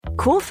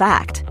Cool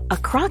fact, a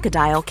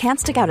crocodile can't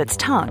stick out its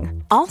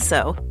tongue.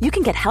 Also, you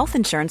can get health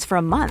insurance for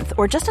a month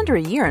or just under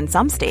a year in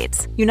some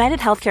states. United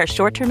Healthcare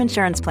short-term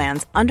insurance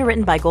plans,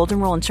 underwritten by Golden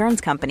Rule Insurance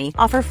Company,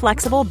 offer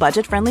flexible,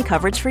 budget-friendly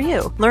coverage for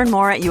you. Learn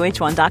more at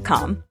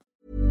uh1.com.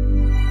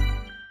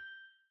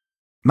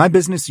 My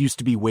business used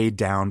to be weighed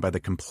down by the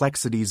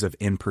complexities of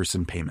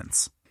in-person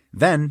payments.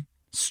 Then,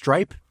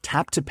 Stripe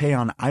Tap to Pay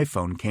on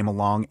iPhone came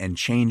along and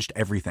changed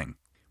everything.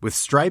 With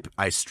Stripe,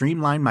 I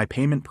streamlined my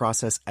payment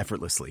process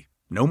effortlessly.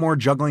 No more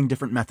juggling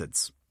different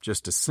methods.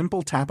 Just a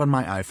simple tap on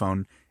my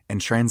iPhone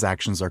and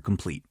transactions are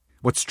complete.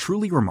 What's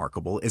truly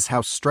remarkable is how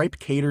Stripe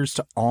caters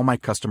to all my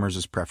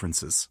customers'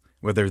 preferences.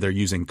 Whether they're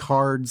using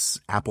cards,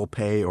 Apple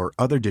Pay, or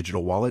other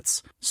digital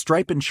wallets,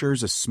 Stripe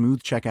ensures a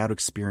smooth checkout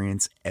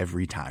experience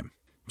every time.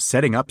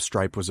 Setting up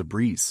Stripe was a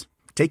breeze,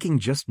 taking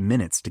just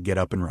minutes to get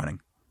up and running.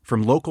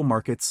 From local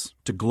markets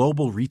to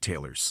global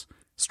retailers,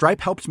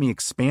 Stripe helped me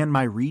expand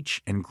my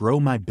reach and grow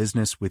my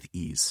business with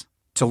ease.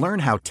 To learn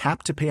how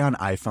Tap to Pay on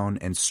iPhone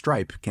and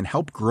Stripe can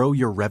help grow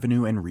your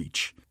revenue and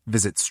reach,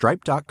 visit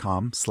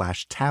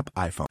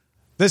stripe.com/tapiphone.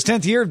 This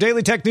 10th year of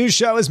Daily Tech News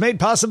Show is made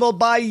possible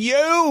by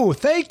you.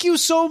 Thank you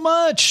so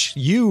much.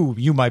 You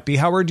might be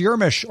Howard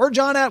Yermish or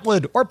John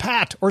Atwood or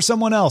Pat or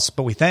someone else,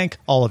 but we thank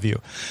all of you.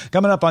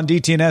 Coming up on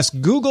DTNS,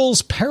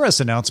 Google's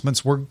Paris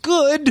announcements were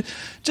good,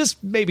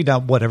 just maybe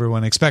not what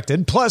everyone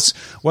expected. Plus,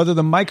 whether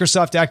the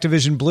Microsoft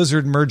Activision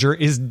Blizzard merger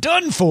is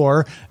done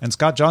for, and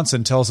Scott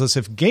Johnson tells us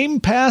if Game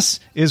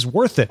Pass is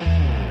worth it,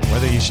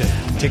 whether you should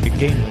take a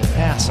Game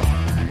Pass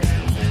on.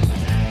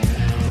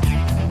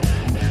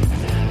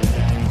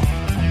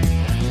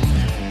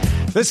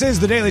 This is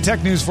the Daily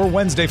Tech News for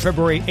Wednesday,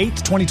 February 8th,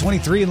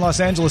 2023 in Los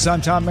Angeles.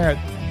 I'm Tom Merritt.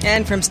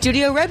 And from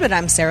Studio Redwood,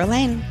 I'm Sarah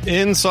Lane.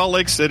 In Salt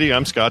Lake City,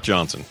 I'm Scott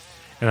Johnson.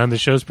 And I'm the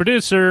show's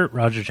producer,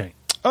 Roger Chang.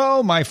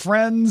 Oh, my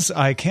friends,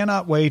 I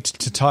cannot wait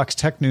to talk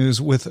tech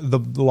news with the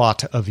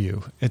lot of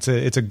you. It's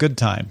a good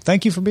time.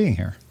 Thank you for being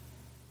here.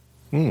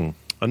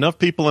 Enough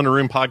people in a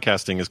room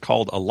podcasting is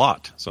called a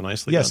lot. So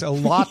nicely Yes, done. a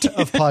lot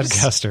of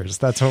podcasters.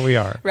 That's what we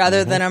are.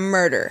 Rather than a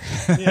murder.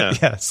 Yeah.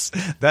 Yes,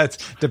 that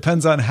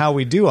depends on how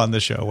we do on the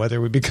show,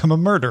 whether we become a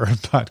murder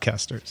of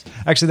podcasters.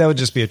 Actually, that would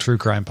just be a true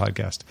crime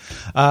podcast.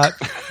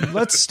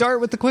 Let's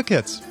start with the quick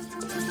hits.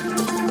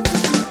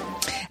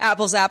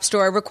 Apple's App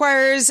Store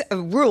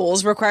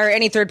rules require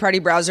any third-party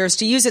browsers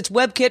to use its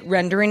WebKit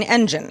rendering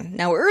engine.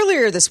 Now,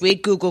 earlier this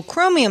week, Google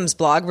Chromium's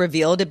blog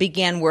revealed it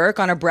began work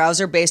on a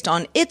browser based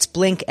on its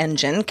Blink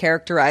engine,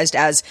 characterized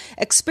as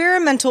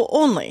experimental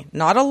only,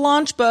 not a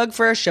launch bug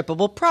for a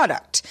shippable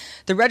product.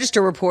 The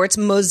Register reports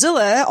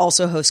Mozilla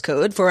also hosts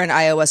code for an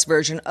iOS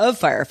version of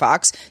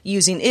Firefox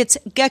using its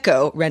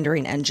Gecko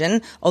rendering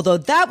engine, although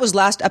that was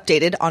last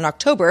updated on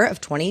October of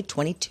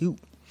 2022.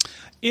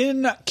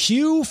 In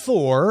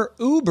Q4,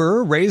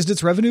 Uber raised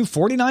its revenue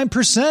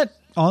 49%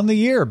 on the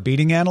year,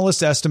 beating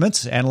analyst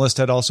estimates. Analysts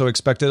had also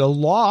expected a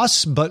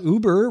loss, but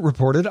Uber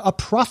reported a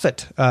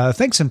profit,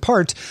 thanks in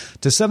part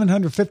to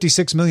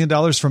 $756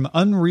 million from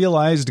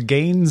unrealized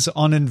gains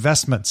on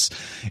investments.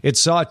 It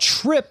saw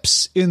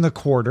trips in the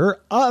quarter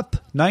up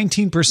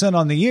 19%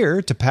 on the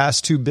year to pass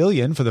 2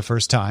 billion for the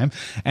first time,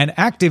 and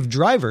active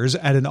drivers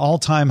at an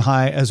all-time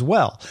high as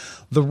well.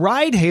 The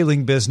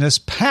ride-hailing business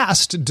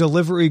passed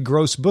delivery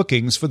gross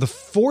bookings for the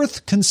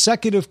fourth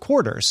consecutive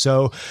quarter.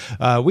 So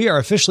we are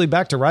officially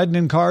back to riding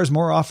in cars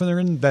more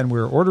often than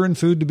we're ordering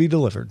food to be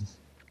delivered.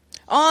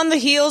 On the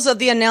heels of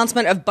the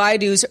announcement of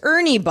Baidu's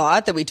Ernie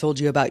bot that we told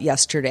you about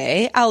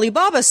yesterday,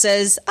 Alibaba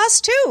says, us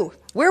too.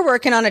 We're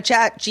working on a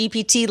chat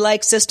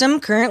GPT-like system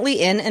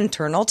currently in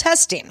internal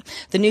testing.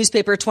 The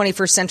newspaper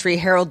 21st Century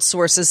Herald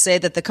sources say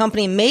that the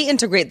company may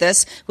integrate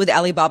this with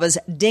Alibaba's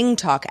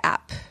DingTalk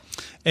app.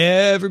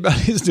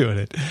 Everybody's doing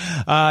it.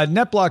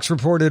 NetBlocks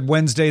reported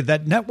Wednesday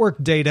that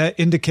network data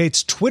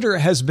indicates Twitter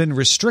has been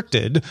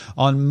restricted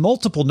on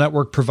multiple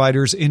network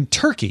providers in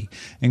Turkey,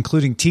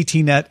 including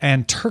TTNet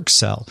and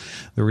Turkcell.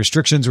 The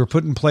restrictions were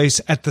put in place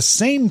at the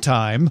same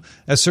time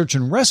as search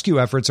and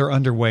rescue efforts are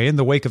underway in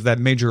the wake of that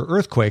major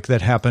earthquake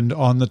that happened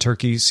on the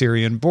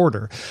Turkey-Syrian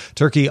border.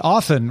 Turkey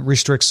often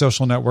restricts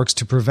social networks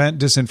to prevent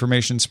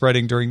disinformation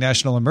spreading during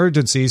national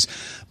emergencies,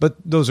 but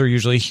those are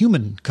usually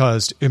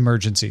human-caused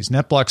emergencies.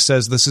 NetBlocks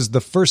says this is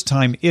the first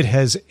time it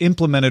has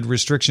implemented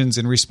restrictions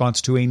in response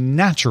to a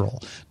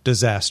natural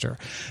disaster.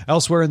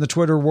 Elsewhere in the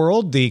Twitter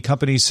world, the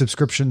company's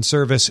subscription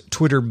service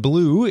Twitter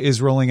Blue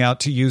is rolling out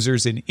to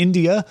users in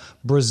India,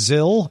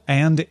 Brazil,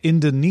 and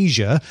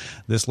Indonesia.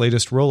 This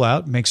latest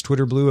rollout makes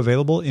Twitter Blue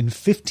available in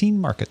 15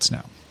 markets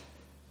now.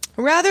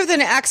 Rather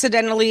than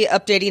accidentally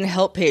updating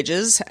help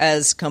pages,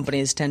 as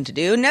companies tend to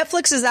do,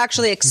 Netflix is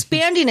actually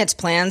expanding its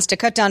plans to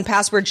cut down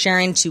password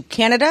sharing to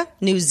Canada,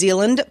 New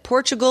Zealand,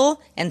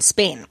 Portugal, and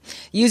Spain.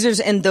 Users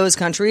in those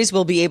countries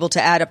will be able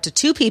to add up to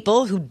 2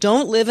 people who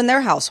don't live in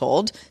their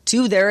household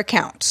to their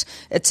account.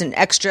 It's an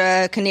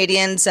extra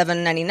Canadian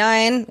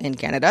 $7.99 in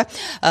Canada,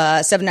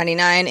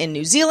 $7.99 in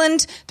New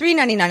Zealand,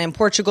 $3.99 in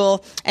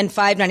Portugal, and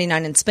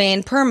 $5.99 in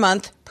Spain per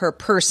month per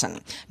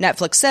person.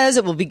 Netflix says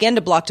it will begin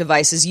to block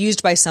devices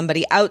used by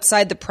somebody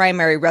outside the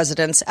primary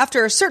residence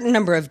after a certain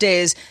number of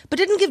days, but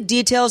didn't give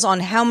details on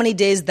how many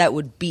days that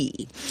would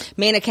be.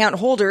 Main account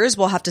holders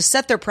will have to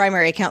set their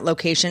primary account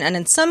location and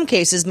in some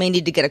cases may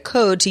need to get a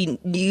code to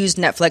use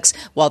Netflix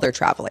while they're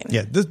traveling.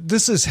 Yeah,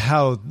 this is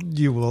how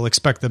you will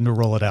expect them to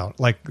roll it out,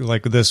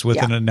 like this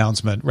with an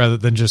announcement rather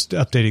than just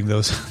updating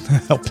those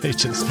help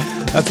pages.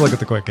 Let's look at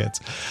the quick hits.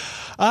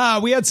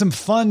 We had some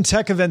fun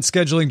tech event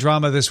scheduling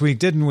drama this week,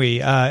 didn't we?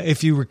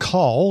 If you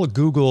recall,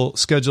 Google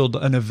scheduled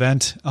an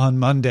event on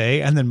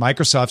Monday, and then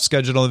Microsoft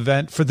scheduled an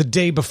event for the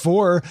day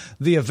before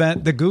the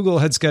event that Google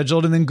had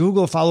scheduled, and then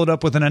Google followed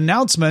up with an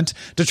announcement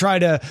to try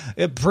to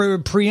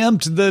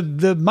preempt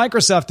the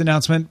Microsoft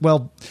announcement.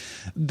 Well,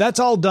 that's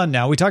all done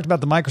now. We talked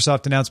about the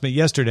Microsoft announcement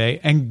yesterday,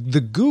 and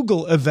the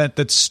Google event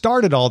that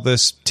started all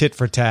this tit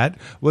for tat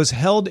was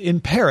held in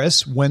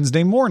Paris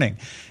Wednesday morning.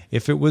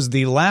 If it was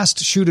the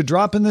last shoe to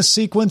drop in this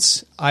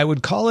sequence, I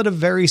would call it a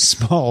very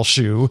small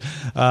shoe.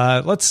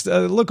 Let's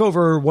look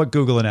over what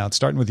Google announced,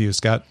 starting with you,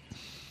 Scott.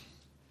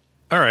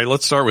 All right,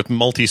 let's start with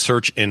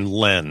multi-search in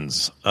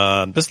Lens.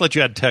 This lets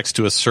you add text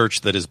to a search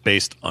that is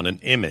based on an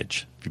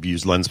image. If you've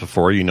used Lens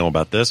before, you know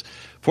about this.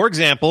 For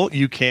example,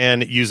 you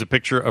can use a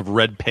picture of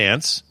red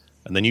pants,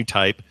 and then you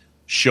type,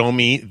 "Show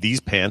me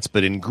these pants,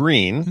 but in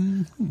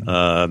green."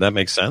 That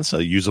makes sense,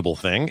 a usable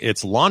thing.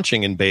 It's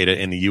launching in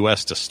beta in the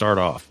U.S. to start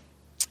off.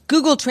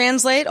 Google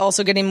Translate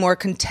also getting more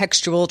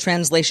contextual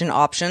translation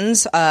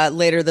options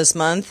later this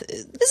month.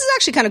 This is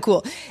actually kind of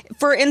cool.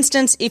 For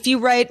instance, if you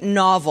write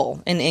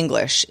novel in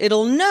English,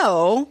 it'll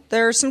know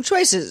there are some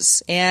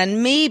choices,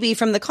 and maybe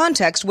from the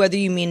context whether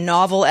you mean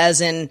novel as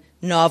in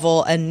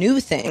novel, a new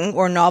thing,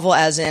 or novel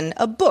as in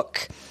a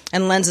book.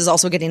 And Lens is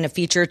also getting a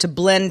feature to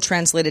blend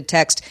translated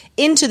text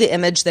into the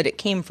image that it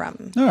came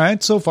from. All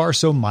right, so far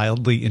so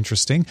mildly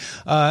interesting.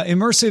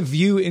 Immersive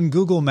View in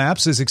Google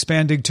Maps is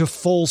expanding to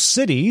full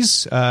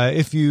cities.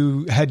 If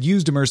you had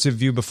used Immersive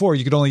View before,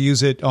 you could only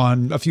use it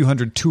on a few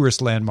hundred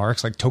tourist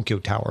landmarks, like Tokyo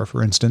Tower,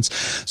 for instance.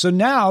 So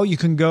now you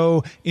can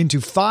go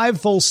into 5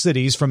 full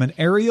cities from an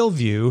aerial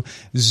view,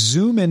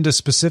 zoom into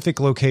specific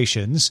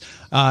locations,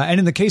 and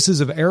in the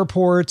cases of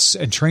airports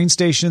and train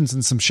stations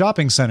and some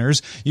shopping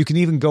centers, you can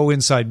even go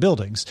inside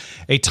buildings.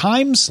 A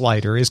time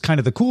slider is kind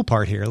of the cool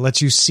part here. It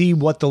lets you see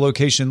what the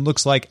location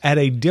looks like at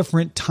a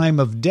different time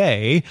of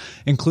day,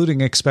 including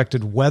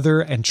expected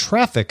weather and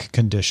traffic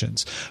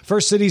conditions.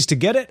 First cities to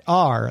get it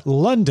are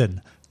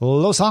London,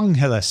 Los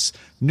Angeles,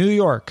 New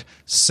York,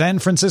 San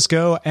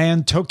Francisco,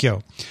 and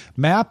Tokyo.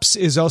 Maps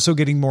is also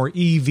getting more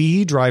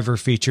EV driver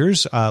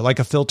features, like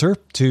a filter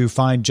to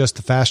find just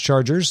the fast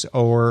chargers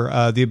or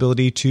the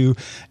ability to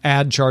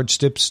add charge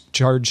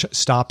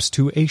stops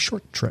to a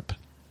short trip.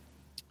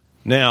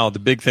 Now, the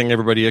big thing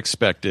everybody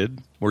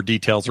expected were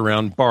details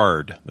around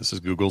Bard. This is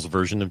Google's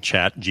version of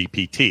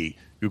ChatGPT.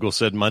 Google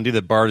said Monday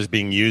that Bard is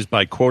being used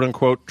by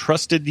quote-unquote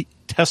trusted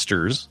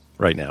testers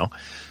right now,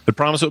 but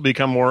promised it will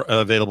become more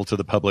available to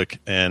the public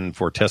and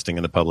for testing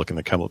in the public in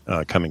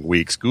the coming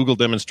weeks. Google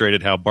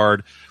demonstrated how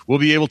Bard will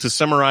be able to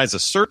summarize a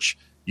search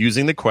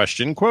using the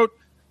question, quote,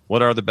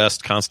 "What are the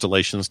best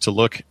constellations to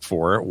look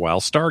for while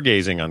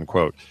stargazing?"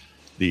 unquote.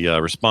 The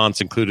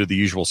response included the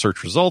usual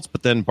search results,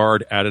 but then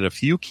Bard added a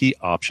few key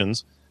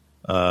options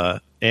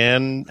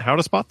and how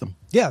to spot them.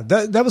 Yeah,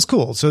 that was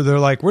cool. So they're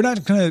like, we're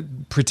not going to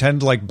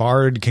pretend like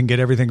Bard can get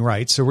everything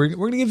right. So we're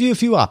going to give you a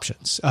few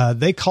options.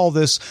 They call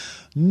this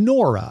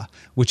Nora,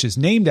 which is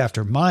named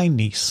after my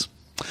niece.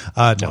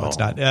 No, it's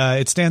not.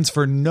 It stands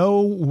for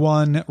No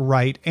One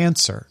Right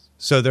Answer.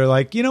 So they're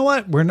like, you know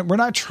what? We're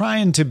not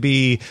trying to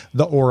be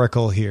the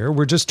oracle here.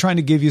 We're just trying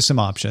to give you some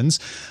options.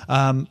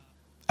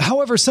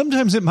 However,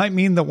 sometimes it might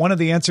mean that one of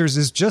the answers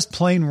is just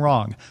plain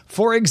wrong.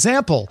 For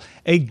example,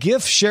 a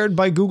GIF shared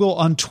by Google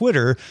on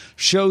Twitter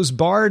shows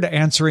Bard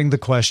answering the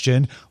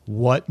question,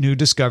 "What new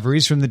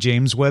discoveries from the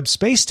James Webb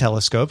Space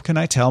Telescope can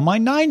I tell my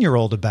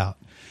 9-year-old about?"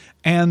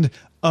 And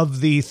of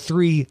the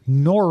 3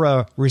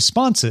 Nora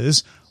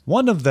responses,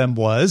 one of them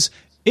was,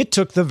 "It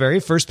took the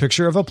very first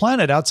picture of a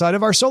planet outside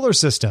of our solar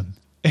system."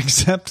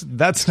 Except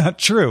that's not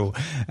true.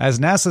 As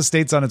NASA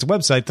states on its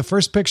website, the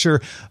first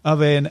picture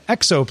of an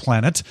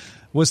exoplanet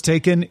was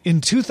taken in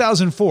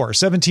 2004,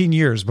 17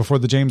 years before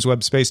the James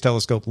Webb Space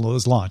Telescope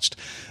was launched.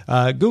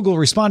 Google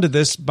responded to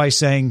this by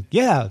saying,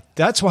 yeah,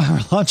 that's why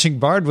we're launching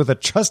Bard with a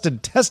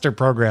trusted tester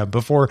program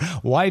before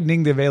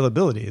widening the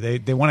availability.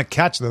 They want to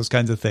catch those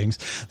kinds of things.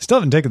 Still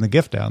haven't taken the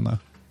GIF down, though.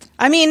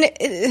 I mean,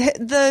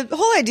 the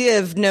whole idea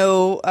of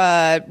no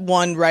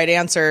one right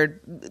answer,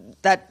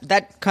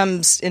 that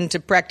comes into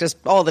practice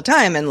all the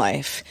time in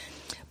life.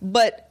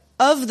 But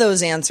of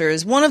those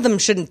answers, one of them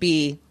shouldn't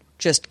be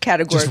just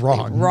categorically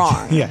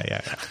wrong.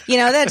 Yeah. You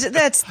know,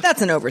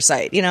 that's an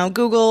oversight. You know,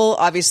 Google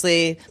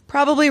obviously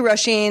probably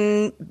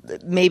rushing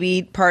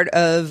maybe part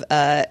of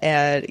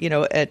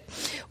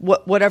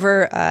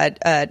whatever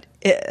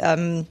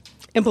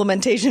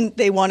implementation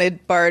they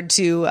wanted Bard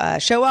to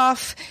show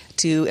off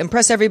to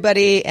impress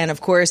everybody. And of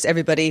course,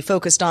 everybody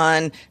focused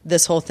on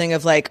this whole thing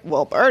of like,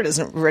 well, Bard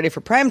isn't ready for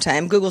prime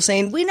time. Google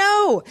saying, we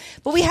know,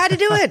 but we had to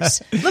do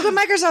it. Look what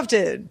Microsoft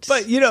did.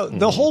 But,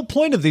 the whole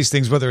point of these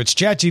things, whether it's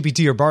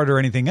ChatGPT or Bard or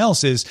anything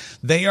else, is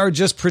they are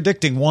just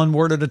predicting one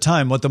word at a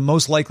time what the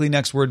most likely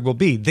next word will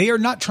be. They are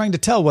not trying to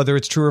tell whether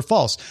it's true or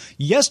false.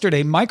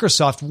 Yesterday,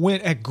 Microsoft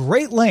went at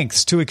great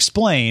lengths to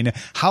explain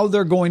how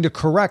they're going to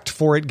correct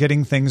for it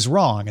getting things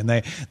wrong. And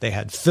they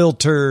had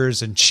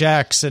filters and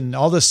checks and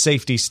all this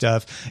safety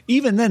stuff.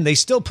 Even then, they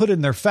still put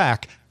in their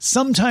FAQ.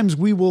 Sometimes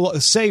we will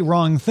say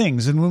wrong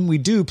things. And when we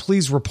do,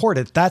 please report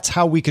it. That's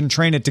how we can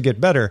train it to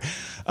get better.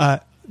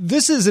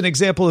 This is an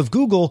example of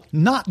Google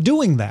not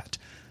doing that.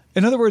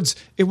 In other words,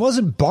 it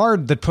wasn't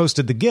Bard that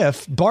posted the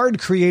GIF. Bard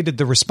created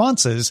the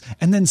responses,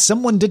 and then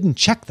someone didn't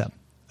check them.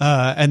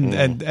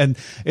 And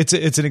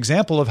it's an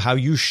example of how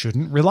you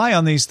shouldn't rely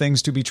on these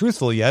things to be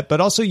truthful yet,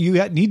 but also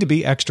you need to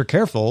be extra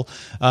careful.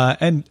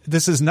 And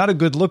this is not a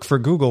good look for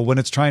Google when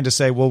it's trying to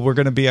say, well, we're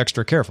going to be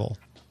extra careful.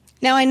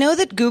 Now, I know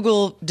that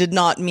Google did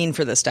not mean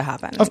for this to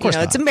happen. Of course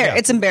not.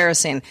 It's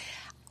embarrassing.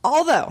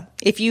 Although,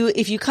 if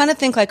you kind of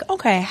think like,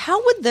 okay,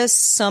 how would this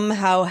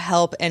somehow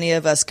help any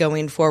of us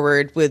going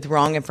forward with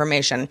wrong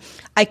information?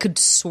 I could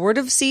sort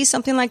of see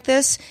something like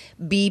this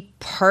be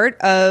part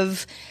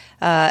of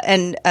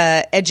an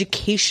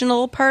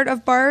educational part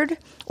of Bard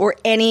or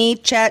any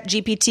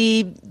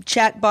ChatGPT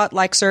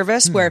chatbot-like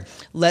service where,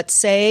 let's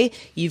say,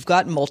 you've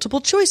got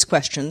multiple choice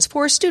questions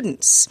for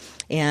students.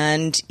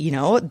 And,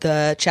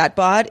 the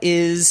chatbot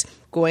is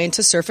going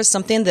to surface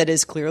something that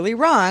is clearly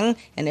wrong.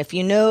 And if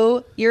you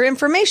know your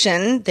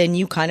information, then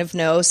you kind of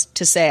know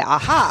to say,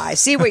 aha, I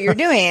see what you're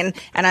doing,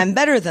 and I'm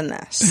better than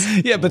this.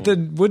 Yeah, but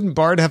then wouldn't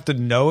Bard have to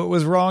know it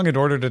was wrong in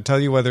order to tell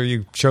you whether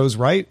you chose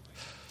right?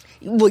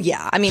 Well,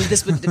 yeah. I mean,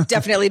 this would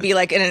definitely be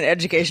like in an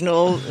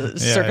educational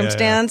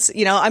circumstance.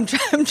 Yeah. I'm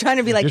trying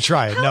to be like, you're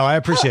trying. No, I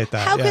appreciate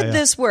that. How could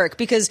this work?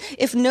 Because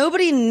if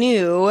nobody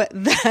knew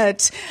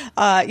that,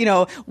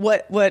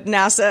 what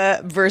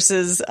NASA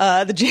versus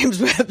the James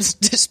Webb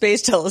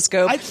Space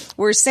Telescope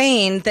were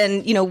saying,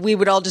 then we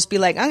would all just be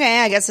like,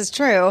 okay, I guess it's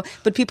true.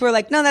 But people are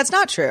like, no, that's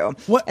not true.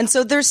 What? And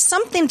so there's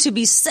something to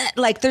be said.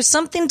 Like, there's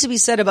something to be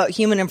said about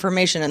human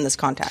information in this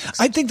context.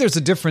 I think there's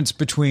a difference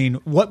between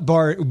what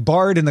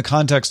Bard in the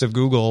context of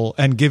Google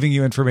and giving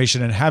you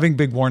information and having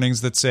big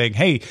warnings that saying,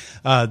 hey,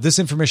 this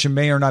information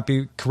may or not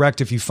be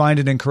correct. If you find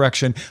an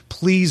incorrection,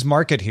 please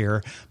mark it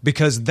here,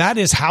 because that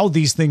is how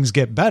these things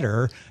get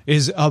better,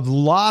 is a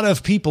lot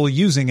of people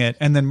using it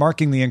and then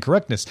marking the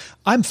incorrectness.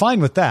 I'm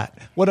fine with that.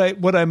 What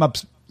I'm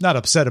not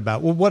upset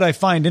about, what I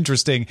find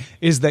interesting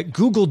is that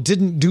Google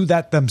didn't do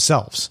that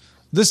themselves.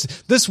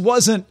 This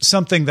wasn't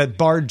something that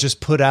Bard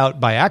just put out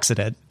by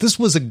accident. This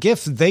was a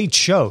GIF they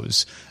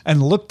chose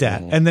and looked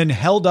at and then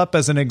held up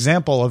as an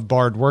example of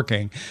Bard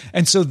working.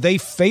 And so they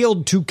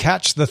failed to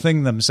catch the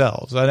thing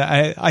themselves.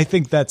 I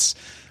think that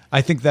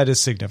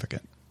is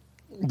significant.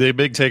 The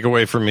big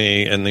takeaway for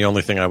me, and the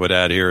only thing I would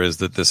add here, is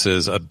that this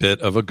is a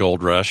bit of a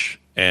gold rush,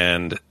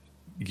 and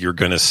you're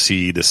going to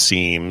see the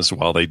seams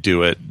while they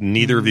do it.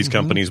 Neither of these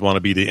companies want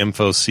to be the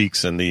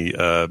InfoSeeks and the,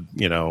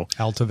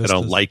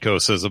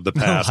 Lycoses of the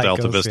past,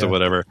 Alta Vista,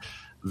 whatever.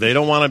 They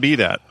don't want to be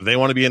that. They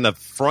want to be in the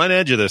front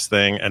edge of this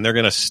thing, and they're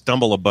going to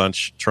stumble a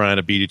bunch trying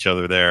to beat each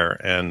other there.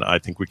 And I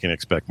think we can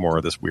expect more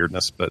of this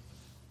weirdness, but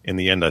in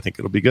the end, I think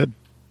it'll be good.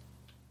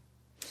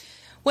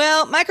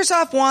 Well,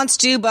 Microsoft wants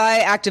to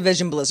buy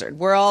Activision Blizzard.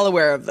 We're all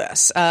aware of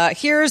this.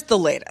 Here's the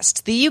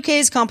latest. The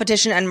UK's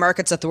Competition and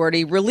Markets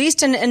Authority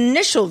released an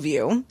initial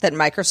view that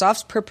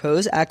Microsoft's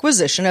proposed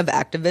acquisition of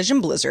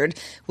Activision Blizzard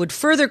would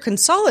further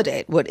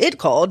consolidate what it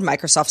called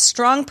Microsoft's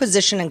strong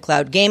position in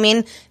cloud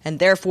gaming, and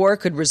therefore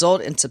could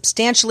result in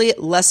substantially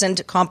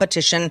lessened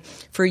competition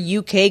for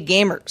UK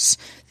gamers.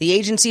 The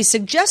agency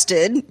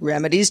suggested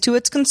remedies to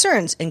its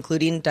concerns,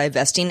 including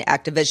divesting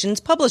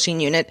Activision's publishing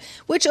unit,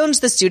 which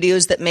owns the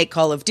studios that make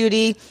Call of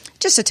Duty,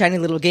 just a tiny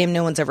little game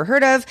no one's ever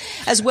heard of,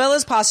 as well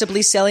as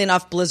possibly selling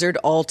off Blizzard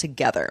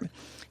altogether.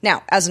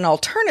 Now, as an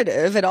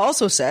alternative, it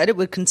also said it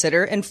would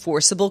consider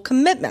enforceable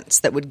commitments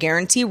that would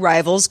guarantee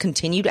rivals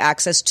continued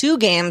access to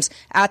games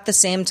at the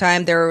same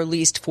time they're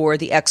released for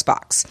the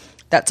Xbox.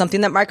 That's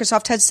something that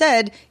Microsoft had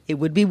said it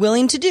would be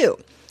willing to do.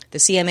 The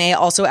CMA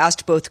also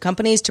asked both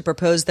companies to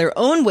propose their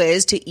own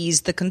ways to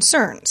ease the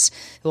concerns.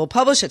 It will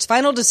publish its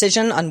final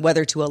decision on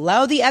whether to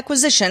allow the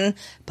acquisition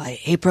by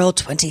April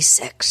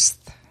 26th.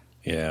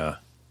 Yeah.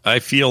 I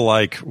feel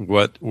like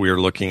what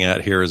we're looking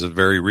at here is a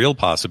very real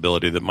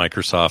possibility that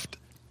Microsoft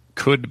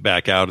could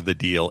back out of the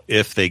deal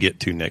if they get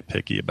too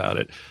nitpicky about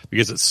it.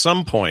 Because at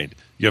some point,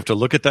 you have to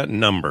look at that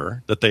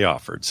number that they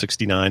offered,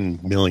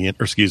 $69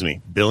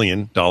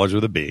 billion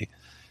with a B,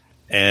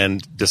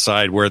 and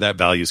decide where that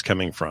value is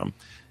coming from.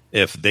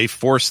 If they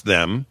force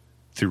them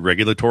through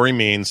regulatory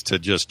means to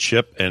just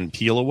chip and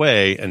peel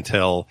away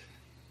until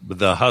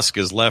the husk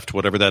is left,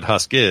 whatever that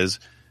husk is,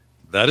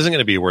 that isn't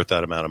going to be worth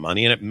that amount of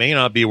money. And it may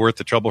not be worth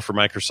the trouble for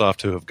Microsoft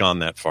to have gone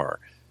that far.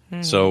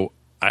 So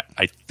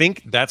I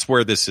think that's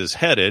where this is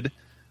headed,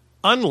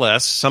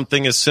 unless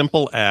something as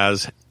simple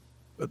as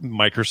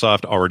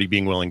Microsoft already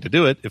being willing to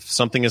do it, if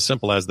something as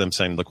simple as them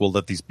saying, look, we'll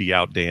let these be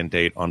out day and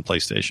date on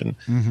PlayStation.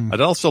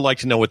 I'd also like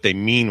to know what they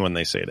mean when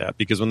they say that,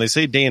 because when they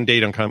say day and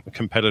date on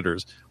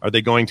competitors, are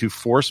they going to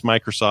force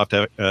Microsoft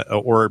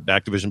or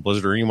Activision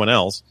Blizzard or anyone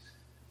else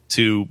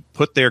to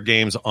put their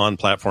games on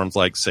platforms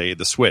like, say,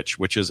 the Switch,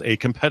 which is a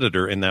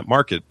competitor in that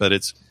market, but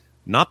it's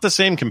not the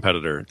same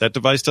competitor. That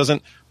device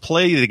doesn't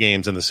play the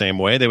games in the same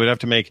way. They would have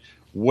to make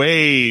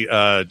way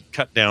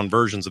cut down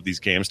versions of these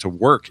games to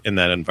work in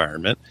that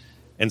environment.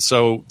 And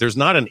so there's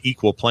not an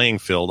equal playing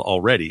field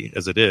already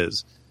as it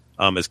is.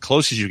 As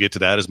close as you get to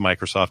that is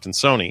Microsoft and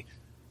Sony.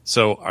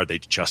 So are they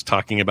just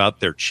talking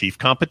about their chief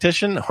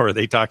competition, or are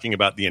they talking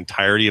about the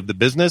entirety of the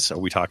business? Are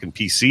we talking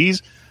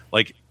PCs?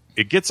 Like,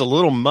 it gets a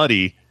little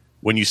muddy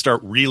when you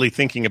start really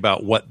thinking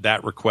about what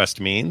that request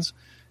means.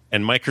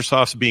 And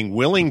Microsoft's being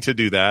willing to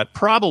do that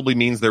probably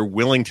means they're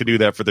willing to do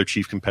that for their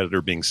chief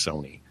competitor being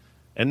Sony,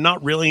 and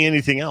not really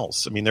anything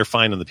else. I mean, they're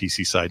fine on the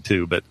PC side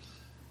too, but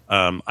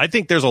I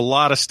think there's a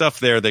lot of stuff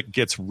there that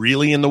gets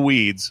really in the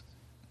weeds.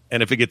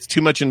 And if it gets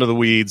too much into the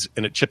weeds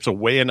and it chips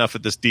away enough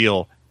at this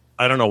deal,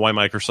 I don't know why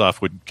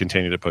Microsoft would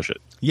continue to push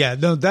it. Yeah,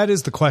 no, that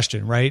is the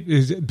question, right?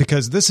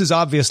 Because this is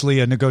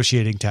obviously a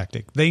negotiating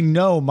tactic. They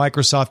know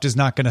Microsoft is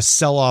not going to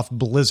sell off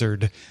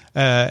Blizzard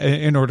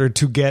in order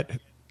to get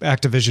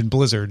Activision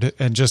Blizzard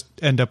and just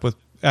end up with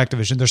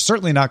Activision. They're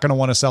certainly not going to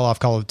want to sell off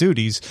Call of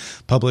Duty's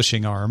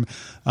publishing arm.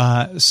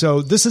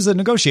 So this is a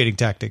negotiating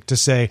tactic to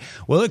say,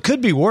 well, it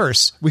could be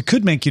worse. We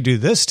could make you do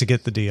this to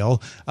get the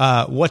deal.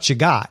 What you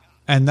got?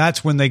 And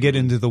that's when they get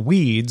into the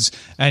weeds.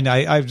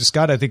 And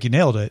Scott, I think you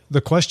nailed it.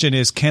 The question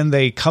is, can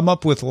they come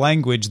up with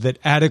language that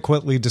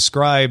adequately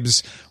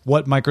describes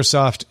what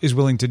Microsoft is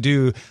willing to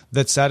do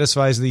that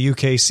satisfies the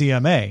UK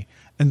CMA?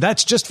 And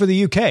that's just for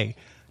the UK.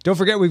 Don't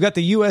forget, we've got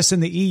the US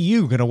and the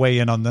EU going to weigh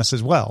in on this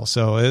as well.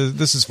 So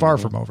this is far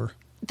from over.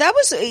 That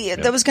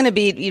was going to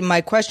be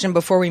my question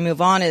before we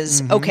move on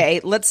is,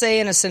 okay, let's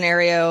say in a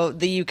scenario,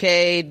 the UK,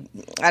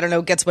 I don't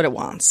know, gets what it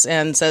wants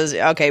and says,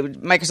 okay,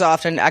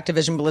 Microsoft and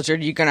Activision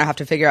Blizzard, you're going to have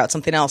to figure out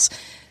something else.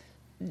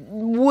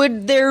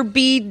 Would there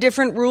be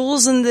different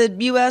rules in the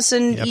US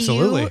and EU?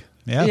 Absolutely.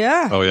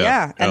 Yeah. Oh,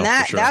 yeah. And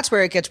that's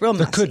where it gets real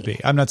messy. There could be.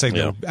 I'm not saying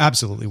there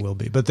absolutely will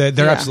be, but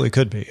there absolutely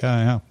could be.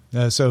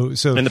 So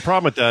and the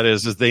problem with that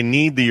is they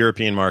need the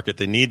European market,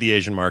 they need the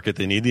Asian market,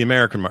 they need the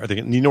American market,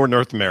 they need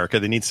North America,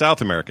 they need South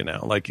America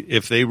now. Like,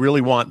 if they really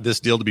want this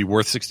deal to be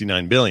worth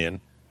 $69 billion,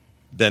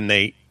 then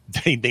they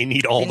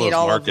need all those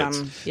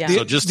markets. Yeah.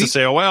 So just to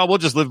say, oh well, we'll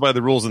just live by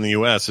the rules in the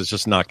US is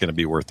just not going to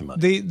be worth the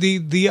money.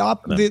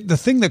 The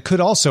thing that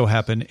could also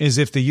happen is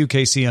if the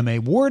UK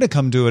CMA were to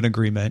come to an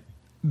agreement,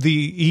 the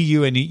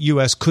EU and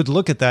US could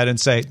look at that and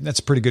say, that's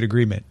a pretty good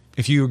agreement.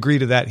 If you agree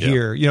to that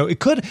here, it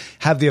could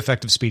have the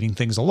effect of speeding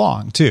things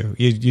along too.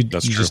 You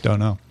just don't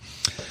know.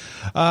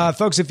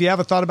 Folks, if you have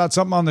a thought about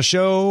something on the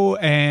show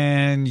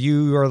and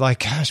you are like,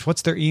 gosh,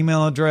 what's their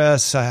email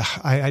address?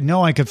 I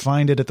know I could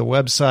find it at the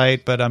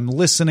website, but I'm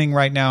listening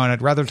right now and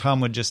I'd rather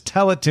Tom would just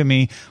tell it to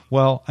me.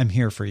 Well, I'm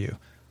here for you.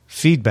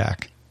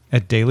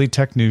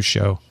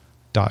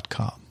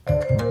 Feedback@dailytechnewsshow.com.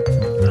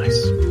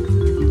 Nice.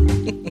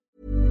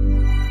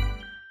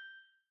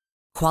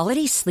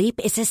 Quality sleep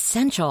is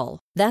essential.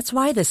 That's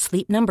why the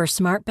Sleep Number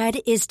Smart Bed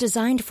is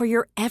designed for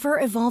your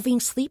ever-evolving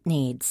sleep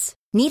needs.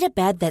 Need a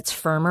bed that's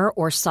firmer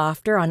or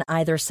softer on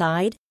either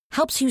side?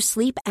 Helps you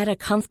sleep at a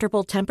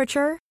comfortable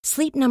temperature?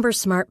 Sleep Number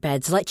Smart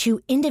Beds let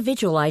you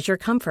individualize your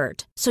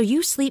comfort, so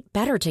you sleep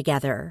better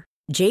together.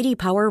 J.D.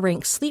 Power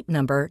ranks Sleep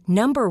Number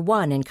number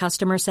 1 in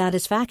customer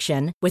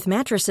satisfaction with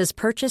mattresses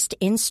purchased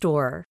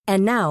in-store.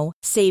 And now,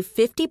 save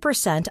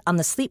 50% on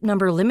the Sleep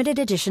Number Limited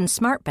Edition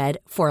Smart Bed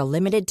for a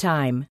limited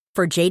time.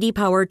 For J.D.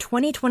 Power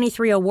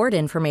 2023 award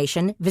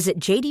information, visit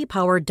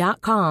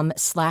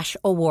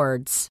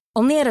jdpower.com/awards.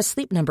 Only at a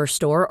Sleep Number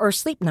store or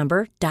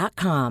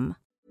sleepnumber.com.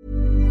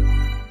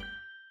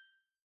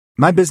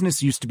 My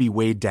business used to be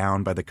weighed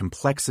down by the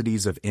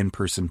complexities of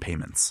in-person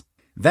payments.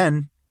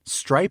 Then,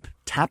 Stripe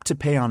Tap to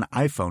Pay on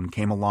iPhone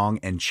came along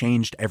and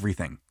changed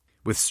everything.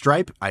 With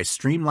Stripe, I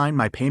streamlined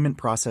my payment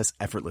process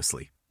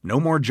effortlessly. No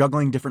more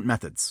juggling different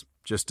methods.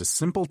 Just a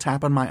simple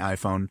tap on my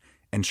iPhone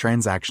and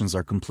transactions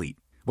are complete.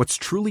 What's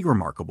truly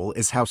remarkable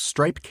is how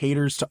Stripe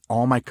caters to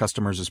all my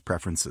customers'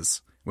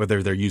 preferences.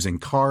 Whether they're using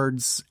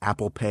cards,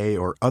 Apple Pay,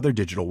 or other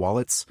digital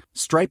wallets,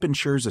 Stripe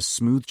ensures a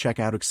smooth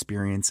checkout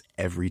experience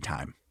every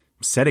time.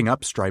 Setting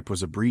up Stripe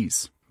was a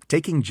breeze,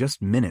 taking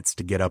just minutes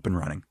to get up and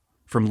running.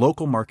 From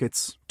local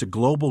markets to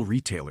global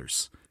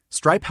retailers,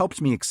 Stripe helped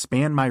me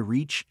expand my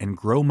reach and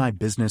grow my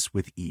business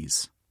with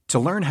ease. To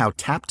learn how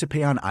Tap to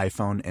Pay on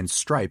iPhone and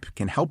Stripe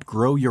can help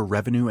grow your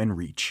revenue and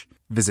reach,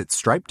 visit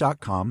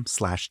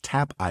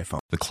stripe.com/tapiphone.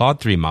 The Claude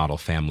 3 model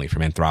family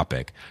from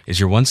Anthropic is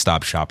your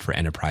one-stop shop for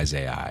enterprise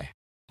AI.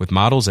 With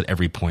models at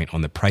every point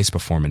on the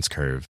price-performance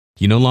curve,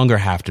 you no longer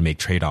have to make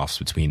trade-offs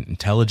between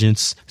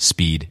intelligence,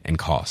 speed, and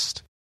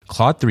cost.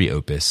 Claude 3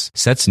 Opus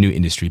sets new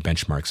industry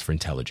benchmarks for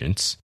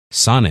intelligence.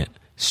 Sonnet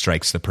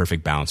strikes the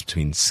perfect balance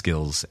between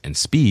skills and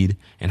speed,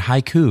 and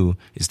Haiku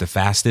is the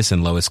fastest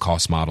and lowest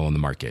cost model in the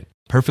market.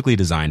 perfectly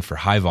designed for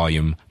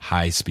high-volume,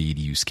 high-speed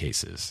use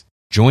cases.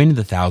 Join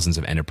the thousands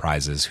of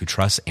enterprises who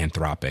trust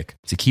Anthropic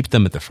to keep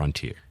them at the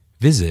frontier.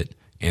 Visit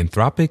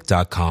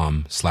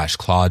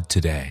anthropic.com/Claude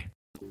today.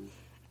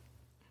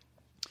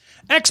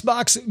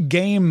 Xbox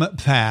Game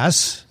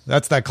Pass,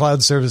 that's that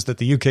cloud service that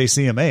the UK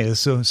CMA is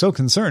so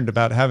concerned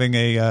about having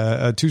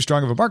a too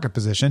strong of a market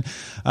position,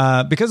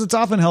 because it's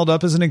often held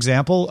up as an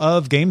example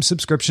of game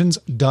subscriptions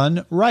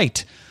done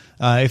right.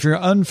 If you're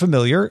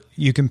unfamiliar,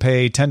 you can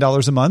pay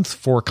 $10 a month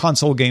for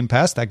console Game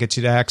Pass. That gets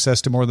you to access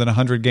to more than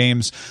 100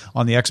 games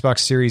on the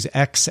Xbox Series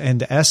X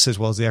and S, as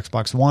well as the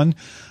Xbox One.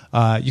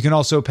 You can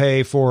also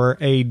pay for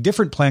a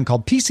different plan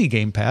called PC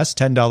Game Pass.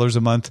 $10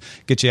 a month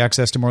gets you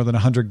access to more than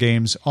 100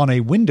 games on a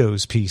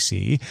Windows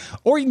PC.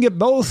 Or you can get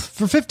both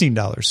for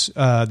 $15.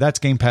 That's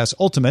Game Pass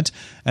Ultimate,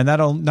 and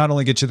that'll not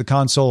only get you the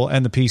console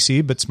and the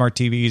PC, but smart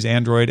TVs,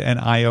 Android, and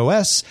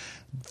iOS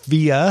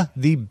via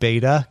the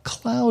beta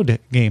cloud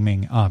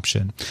gaming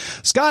option.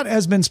 Scott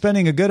has been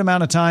spending a good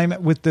amount of time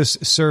with this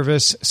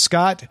service.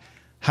 Scott,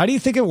 how do you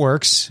think it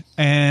works?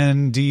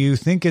 And do you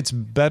think it's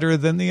better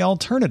than the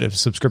alternative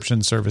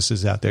subscription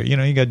services out there? You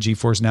know, you got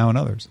GeForce Now and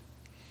others.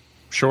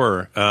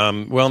 Sure.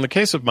 Well, in the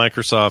case of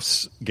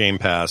Microsoft's Game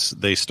Pass,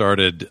 they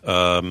started,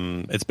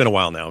 it's been a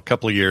while now, a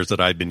couple of years that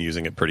I've been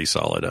using it pretty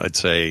solid. I'd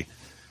say,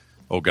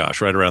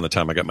 right around the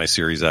time I got my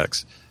Series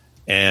X.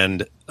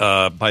 And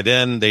by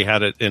then, they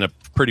had it in a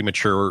pretty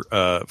mature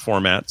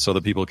format so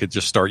that people could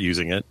just start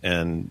using it.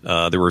 And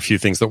there were a few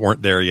things that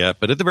weren't there yet.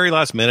 But at the very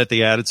last minute,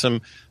 they added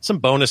some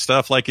bonus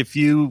stuff. Like if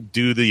you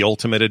do the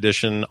Ultimate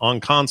Edition on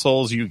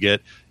consoles, you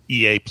get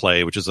EA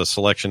Play, which is a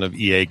selection of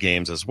EA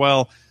games as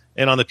well.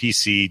 And on the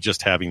PC,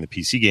 just having the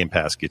PC Game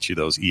Pass gets you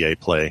those EA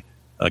Play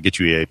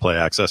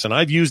access. And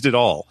I've used it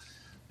all.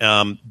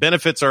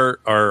 Benefits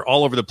are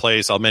all over the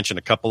place. I'll mention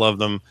a couple of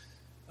them.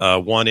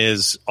 One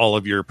is all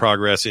of your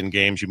progress in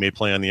games you may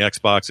play on the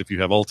Xbox, if you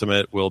have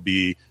Ultimate, will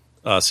be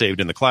saved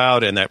in the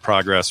cloud, and that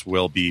progress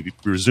will be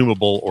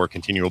resumable or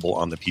continuable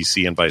on the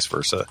PC and vice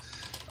versa.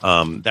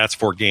 That's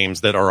for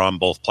games that are on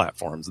both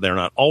platforms. They're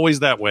not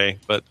always that way,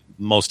 but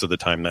most of the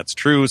time that's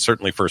true.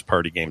 Certainly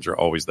first-party games are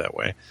always that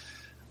way.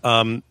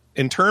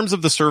 In terms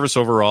of the service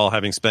overall,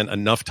 having spent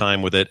enough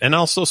time with it, and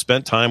also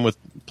spent time with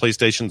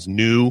PlayStation's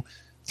new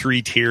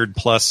 3-tiered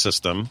plus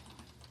system,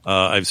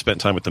 I've spent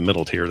time with the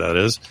middle tier, that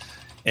is,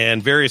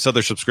 and various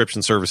other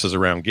subscription services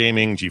around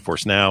gaming,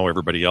 GeForce Now,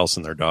 everybody else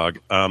and their dog.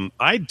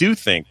 I do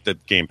think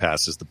that Game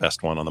Pass is the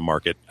best one on the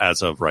market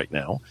as of right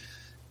now.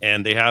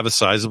 And they have a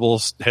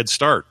sizable head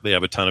start. They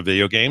have a ton of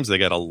video games. They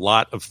got a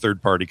lot of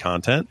third-party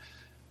content.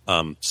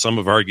 Some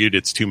have argued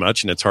it's too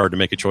much and it's hard to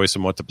make a choice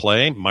on what to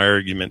play. My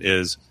argument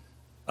is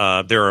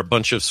there are a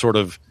bunch of sort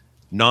of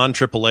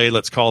non-AAA,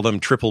 let's call them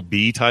triple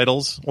B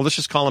titles. Well, let's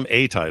just call them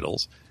A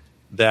titles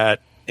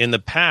that in the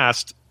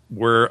past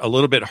were a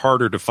little bit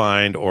harder to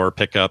find or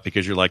pick up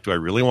because you're like, do I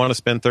really want to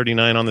spend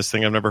 $39 on this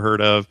thing I've never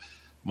heard of?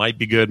 Might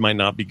be good, might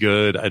not be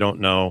good. I don't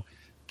know.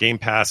 Game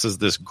Pass is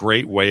this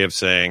great way of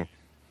saying,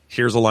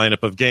 here's a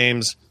lineup of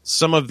games.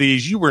 Some of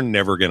these you were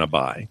never going to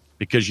buy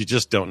because you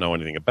just don't know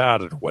anything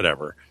about it or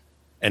whatever.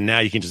 And now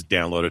you can just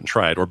download it and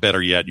try it. Or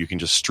better yet, you can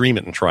just stream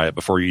it and try it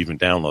before you even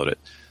download it.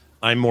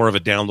 I'm more of a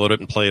download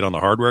it and play it on the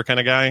hardware kind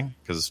of guy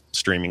because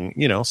streaming,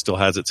 still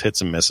has its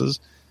hits and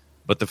misses.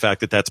 But the fact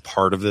that that's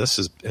part of this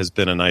has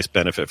been a nice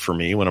benefit for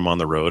me when I'm on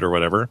the road or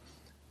whatever.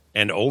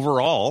 And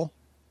overall,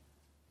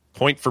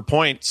 point for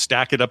point,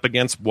 stack it up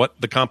against what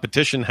the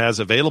competition has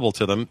available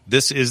to them.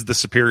 This is the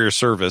superior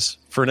service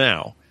for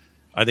now.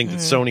 I think that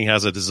Sony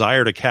has a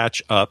desire to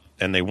catch up,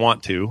 and they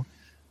want to.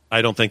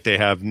 I don't think they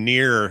have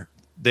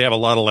they have a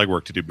lot of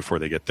legwork to do before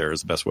they get there,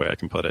 is the best way I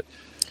can put it.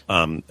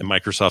 And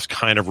Microsoft's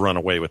kind of run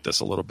away with this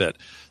a little bit.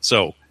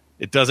 So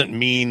it doesn't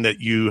mean that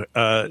you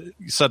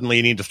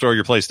suddenly need to throw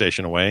your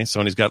PlayStation away.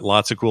 Sony's got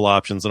lots of cool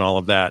options and all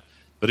of that.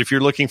 But if you're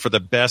looking for the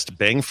best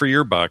bang for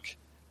your buck,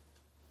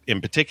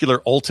 in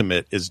particular,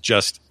 Ultimate is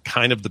just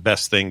kind of the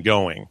best thing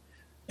going.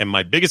 And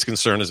my biggest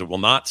concern is it will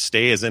not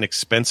stay as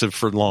inexpensive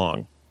for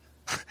long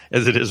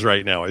as it is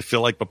right now. I feel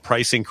like the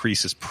price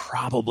increase is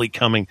probably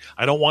coming.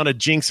 I don't want to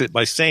jinx it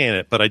by saying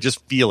it, but I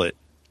just feel it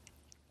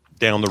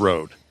down the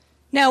road.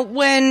 Now,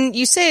 when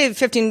you say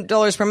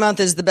 $15 per month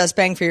is the best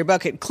bang for your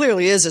buck, it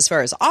clearly is as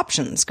far as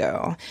options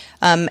go.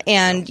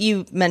 And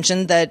you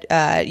mentioned that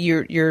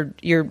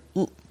you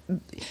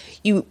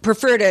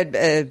prefer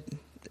to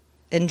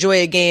enjoy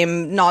a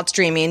game not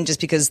streaming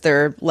just because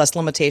there are less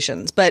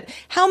limitations. But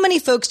how many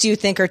folks do you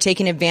think are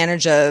taking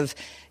advantage of,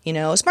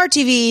 smart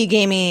TV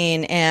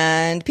gaming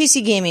and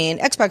PC gaming,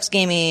 Xbox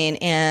gaming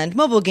and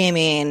mobile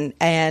gaming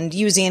and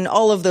using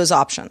all of those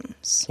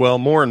options? Well,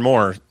 more and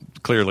more.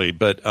 Clearly,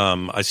 but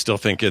I still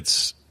think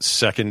it's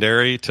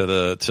secondary to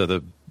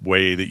the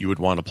way that you would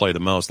want to play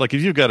the most. Like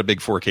if you've got a big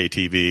 4K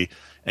TV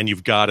and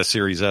you've got a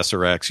Series S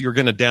or X, you're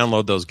going to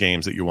download those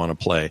games that you want to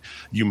play.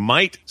 You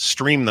might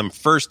stream them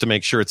first to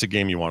make sure it's a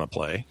game you want to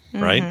play,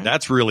 right?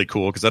 That's really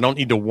cool because I don't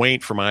need to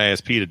wait for my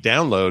ISP to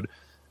download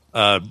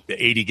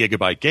 80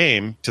 gigabyte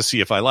game to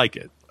see if I like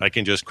it. I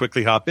can just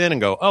quickly hop in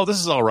and go, oh, this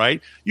is all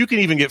right. You can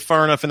even get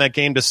far enough in that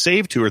game to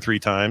save 2 or 3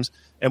 times.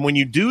 And when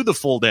you do the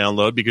full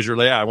download, because you're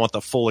like, I want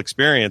the full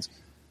experience,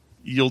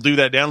 you'll do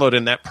that download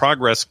and that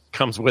progress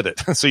comes with it.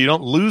 So you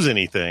don't lose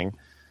anything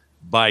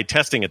by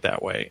testing it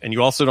that way. And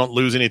you also don't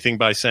lose anything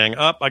by saying,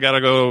 I got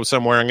to go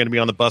somewhere. I'm going to be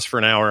on the bus for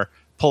an hour.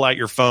 Pull out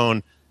your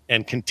phone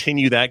and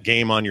continue that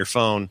game on your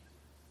phone,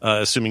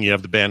 assuming you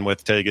have the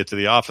bandwidth to get to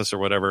the office or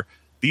whatever.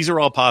 These are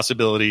all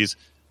possibilities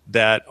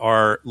that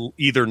are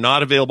either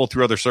not available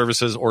through other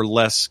services or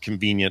less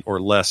convenient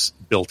or less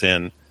built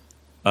in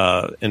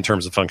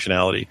terms of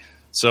functionality.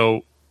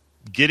 So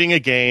getting a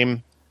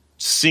game,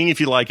 seeing if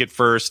you like it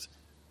first,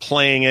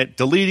 playing it,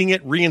 deleting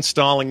it,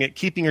 reinstalling it,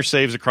 keeping your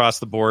saves across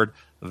the board,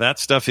 that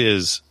stuff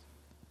is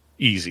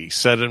easy.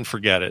 Set it and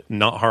forget it.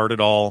 Not hard at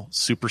all.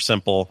 Super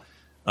simple.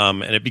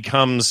 And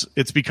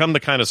it's become the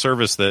kind of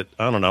service that,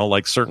 I don't know,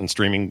 like certain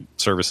streaming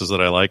services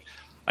that I like,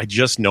 I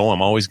just know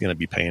I'm always going to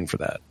be paying for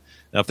that.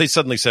 Now, if they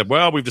suddenly said,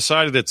 well, we've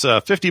decided it's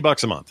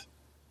 $50 a month,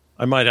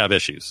 I might have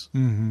issues.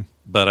 Mm-hmm.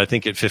 But I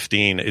think at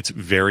 $15, it's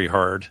very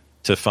hard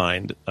to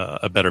find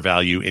a better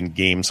value in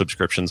game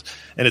subscriptions.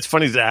 And it's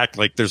funny to act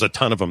like there's a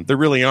ton of them. There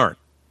really aren't.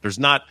 There's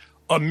not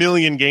a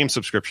million game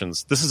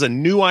subscriptions. This is a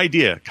new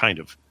idea, kind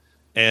of.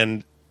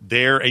 And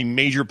they're a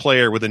major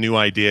player with a new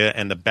idea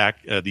and the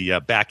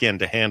back end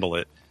to handle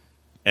it.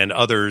 And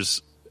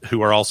others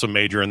who are also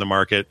major in the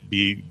market,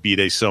 be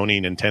they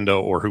Sony,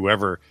 Nintendo, or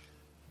whoever,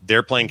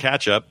 they're playing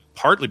catch up,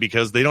 partly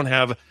because they don't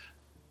have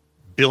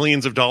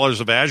billions of dollars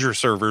of Azure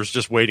servers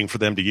just waiting for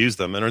them to use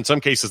them. And in some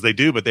cases they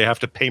do, but they have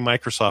to pay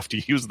Microsoft to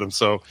use them.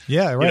 So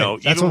yeah, right. You know,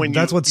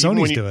 that's what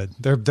Sony's doing.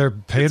 They're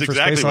paying for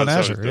exactly space on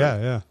Azure.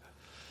 Yeah.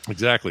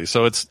 Exactly.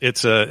 So it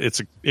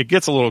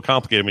gets a little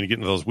complicated when you get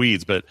into those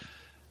weeds, but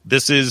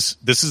this is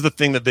the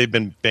thing that they've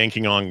been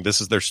banking on.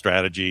 This is their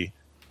strategy.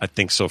 I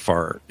think so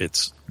far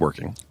it's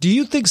working. Do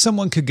you think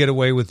someone could get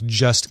away with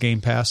just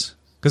Game Pass?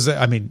 Because,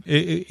 I mean,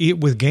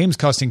 with games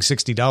costing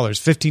 $60,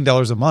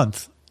 $15 a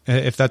month,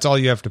 if that's all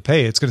you have to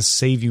pay, it's going to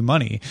save you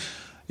money.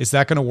 Is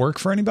that going to work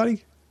for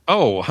anybody?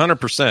 Oh,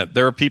 100%.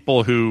 There are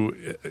people who,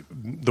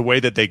 the way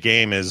that they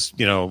game is,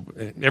 you know,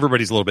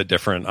 everybody's a little bit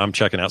different. I'm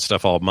checking out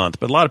stuff all month,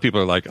 but a lot of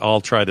people are like,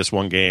 I'll try this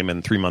one game,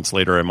 and 3 months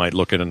later I might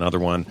look at another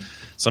one.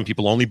 Some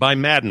people only buy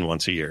Madden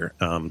once a year.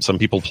 Some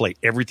people play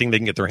everything they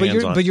can get their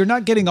hands on. But you're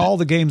not getting all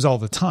the games all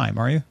the time,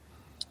 are you?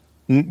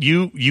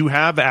 You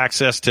have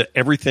access to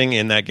everything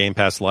in that Game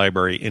Pass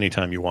library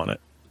anytime you want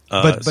it.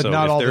 But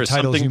not all the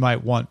titles you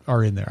might want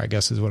are in there, I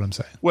guess is what I'm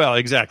saying. Well,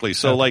 exactly.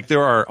 So like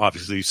there are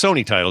obviously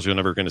Sony titles you're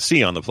never going to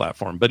see on the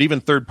platform, but even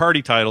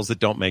third-party titles that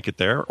don't make it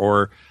there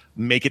or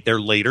make it there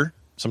later.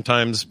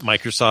 Sometimes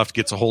Microsoft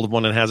gets a hold of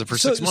one and has it for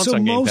 6 months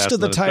on Game Pass. So most of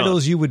the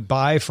titles you would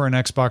buy for an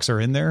Xbox are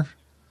in there?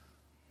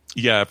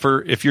 Yeah,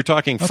 if you're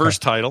talking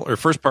first title or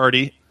first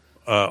party,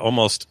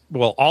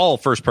 all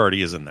first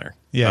party is in there.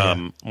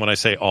 Yeah. When I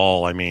say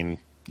all, I mean,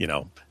 you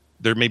know,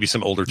 there may be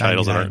some older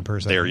titles that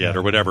aren't there yet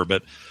or whatever,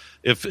 but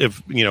if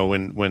you know,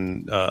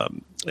 when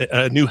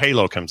a new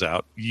Halo comes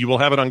out, you will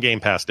have it on Game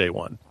Pass day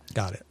one.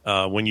 Got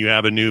it. When you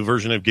have a new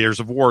version of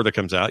Gears of War that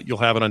comes out, you'll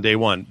have it on day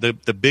one.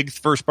 The big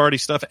first party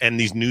stuff and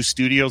these new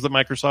studios that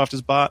Microsoft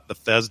has bought,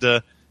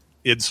 Bethesda,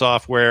 id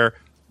Software,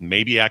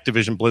 maybe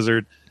Activision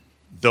Blizzard,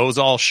 those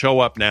all show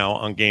up now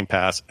on Game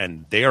Pass,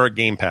 and they are a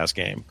Game Pass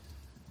game.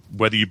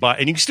 Whether you buy,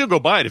 and you can still go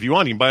buy it if you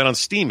want. You can buy it on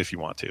Steam if you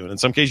want to, and in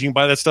some cases you can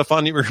buy that stuff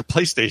on your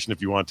PlayStation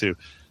if you want to.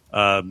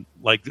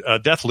 Like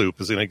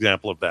Deathloop is an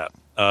example of that.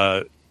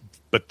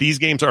 But these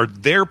games are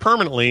there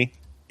permanently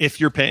if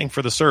you're paying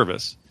for the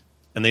service,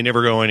 and they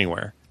never go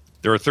anywhere.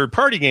 There are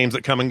third-party games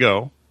that come and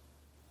go,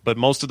 but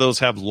most of those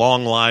have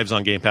long lives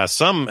on Game Pass.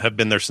 Some have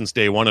been there since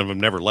day one and have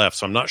never left,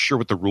 so I'm not sure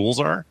what the rules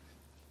are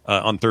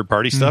on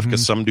third-party stuff,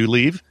 because some do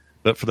leave.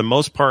 But for the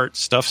most part,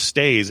 stuff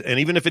stays. And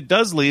even if it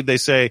does leave, they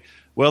say,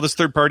 well, this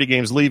third-party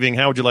game's leaving.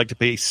 How would you like to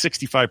pay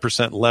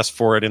 65% less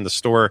for it in the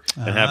store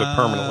and have it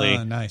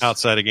permanently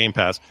outside of Game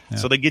Pass? Yeah.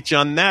 So they get you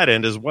on that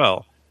end as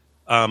well.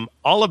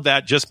 All of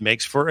that just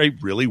makes for a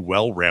really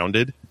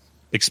well-rounded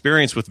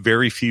experience with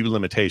very few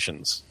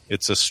limitations.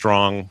 It's a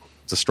strong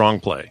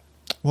play.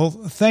 Well,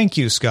 thank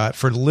you, Scott,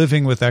 for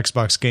living with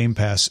Xbox Game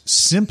Pass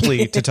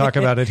simply to talk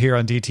about it here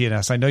on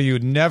DTNS. I know you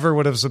never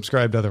would have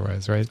subscribed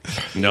otherwise, right?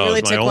 No, you really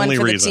it's my took one only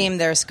for reason. the team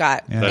there,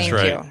 Scott. Yeah. That's Thank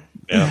right. you.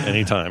 Yeah,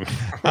 anytime.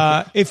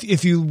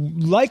 If you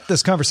like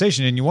this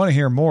conversation and you want to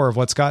hear more of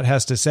what Scott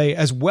has to say,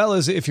 as well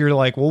as if you're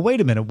like, well, wait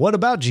a minute, what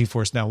about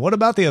GeForce Now? What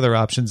about the other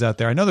options out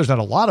there? I know there's not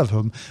a lot of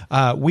them.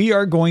 We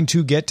are going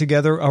to get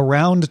together a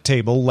round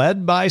table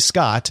led by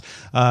Scott,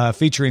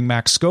 featuring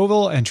Max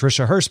Scoville and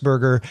Tricia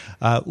Hershberger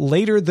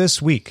later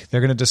this week.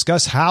 They're going to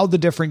discuss how the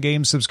different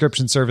game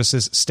subscription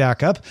services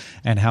stack up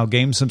and how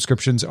game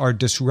subscriptions are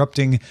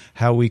disrupting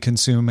how we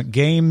consume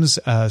games.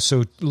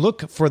 So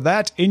look for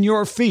that in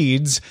your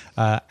feeds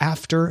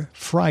after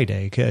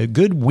Friday.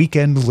 Good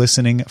weekend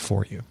listening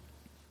for you.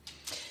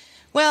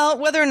 Well,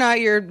 whether or not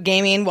you're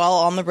gaming while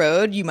on the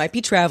road, you might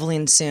be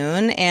traveling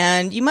soon,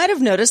 and you might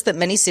have noticed that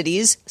many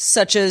cities,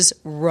 such as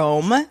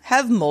Rome,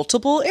 have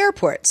multiple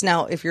airports.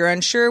 Now, if you're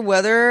unsure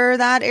whether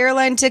that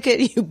airline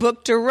ticket you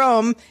booked to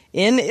Rome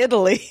in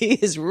Italy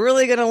is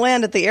really going to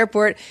land at the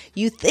airport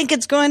you think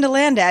it's going to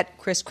land at,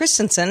 Chris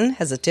Christensen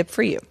has a tip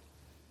for you.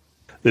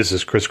 This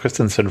is Chris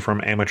Christensen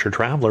from Amateur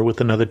Traveler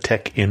with another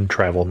Tech in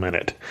Travel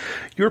Minute.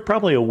 You're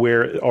probably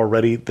aware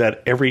already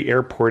that every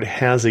airport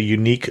has a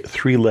unique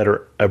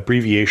three-letter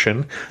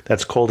abbreviation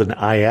that's called an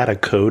IATA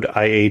code,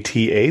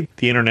 IATA,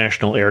 the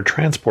International Air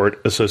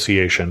Transport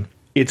Association.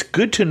 It's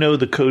good to know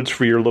the codes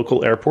for your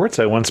local airports.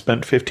 I once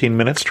spent 15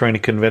 minutes trying to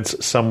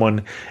convince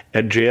someone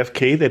at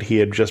JFK that he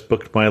had just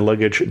booked my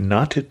luggage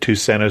not to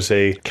San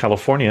Jose,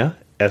 California,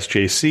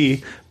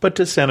 SJC, but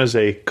to San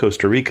Jose,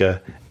 Costa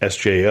Rica,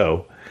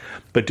 SJO.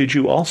 But did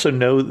you also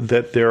know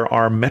that there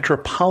are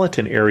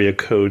metropolitan area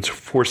codes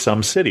for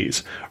some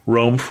cities?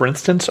 Rome, for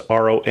instance,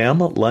 ROM,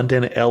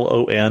 London,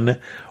 LON,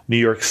 New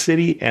York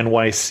City,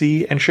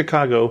 NYC, and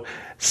Chicago,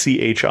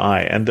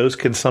 CHI. And those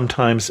can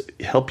sometimes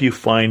help you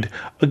find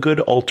a good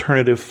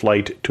alternative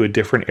flight to a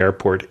different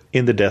airport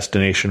in the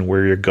destination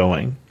where you're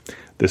going.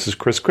 This is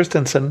Chris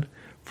Christensen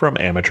from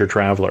Amateur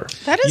Traveler.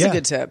 That is a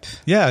good tip.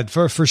 Yeah,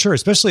 for sure.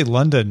 Especially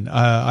London.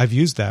 I've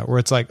used that where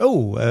it's like,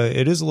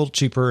 it is a little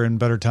cheaper in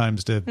better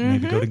times to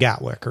maybe go to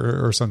Gatwick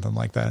or something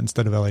like that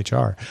instead of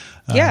LHR.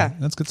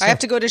 That's good stuff. I have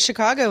to go to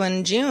Chicago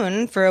in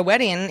June for a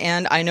wedding,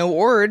 and I know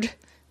Ord,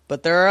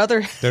 but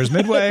there's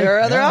Midway. There are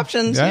other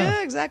options.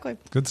 Yeah, exactly.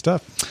 Good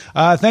stuff.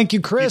 Thank you,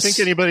 Chris. Do you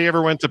think anybody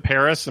ever went to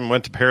Paris and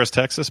went to Paris,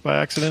 Texas by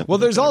accident? Well,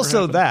 there's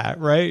also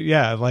that, right?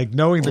 Yeah, like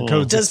knowing the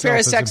codes. Does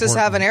Paris, Texas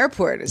have an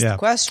airport is the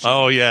question.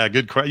 Oh, yeah,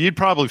 good question. You'd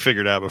probably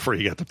figure it out before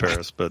you got to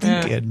Paris. But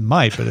I think it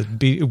might, but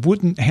it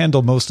wouldn't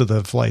handle most of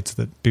the flights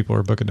that people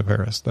are booking to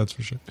Paris, that's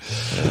for sure.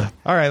 Yeah.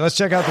 All right, let's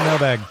check out the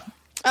mailbag.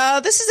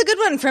 This is a good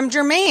one from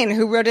Jermaine,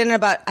 who wrote in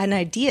about an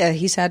idea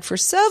he's had for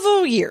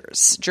several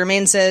years.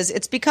 Jermaine says,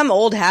 it's become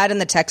old hat in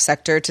the tech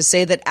sector to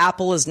say that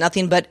Apple is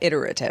nothing but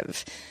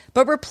iterative.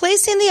 But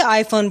replacing the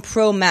iPhone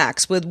Pro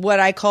Max with what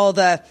I call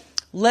the,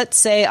 let's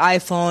say,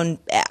 iPhone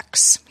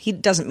X. He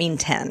doesn't mean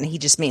 10. He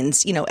just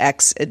means,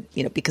 X,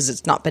 because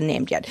it's not been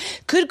named yet.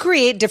 Could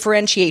create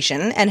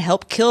differentiation and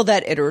help kill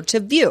that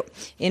iterative view.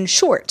 In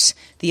short,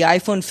 the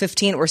iPhone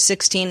 15 or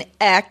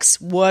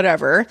 16X,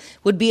 whatever,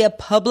 would be a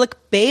public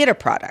beta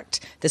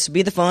product. This would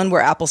be the phone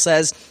where Apple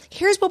says,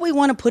 here's what we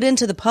want to put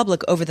into the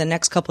public over the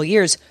next couple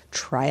years.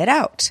 Try it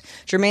out.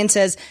 Jermaine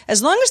says,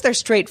 as long as they're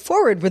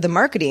straightforward with the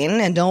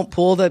marketing and don't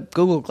pull the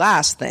Google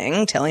Glass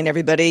thing, telling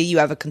everybody you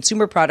have a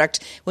consumer product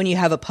when you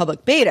have a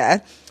public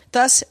beta,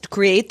 thus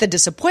create the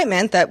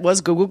disappointment that was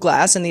Google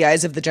Glass in the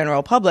eyes of the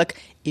general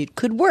public, it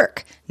could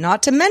work.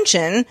 Not to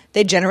mention,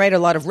 they generate a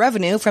lot of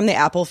revenue from the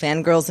Apple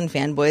fangirls and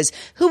fanboys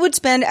who would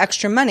spend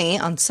extra money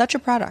on such a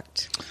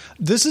product.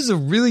 This is a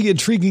really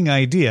intriguing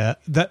idea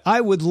that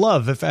I would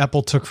love if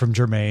Apple took from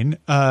Jermaine.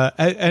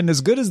 And as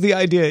good as the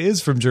idea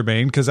is from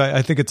Jermaine, because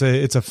I think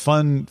it's a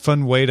fun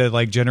way to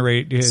like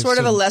generate sort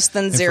of a less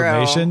than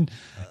zero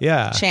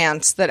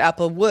chance that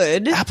Apple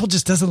would. Apple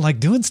just doesn't like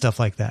doing stuff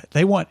like that.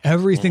 They want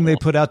everything they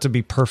put out to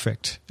be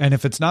perfect. And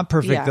if it's not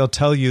perfect, they'll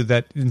tell you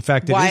that, in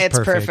fact, it is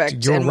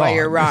perfect. You're wrong. Why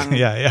you're wrong.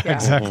 Yeah,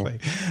 exactly.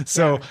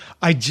 So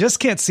I just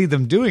can't see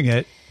them doing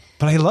it.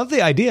 But I love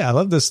the idea. I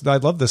love this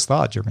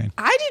thought, Jermaine.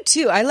 I do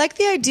too. I like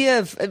the idea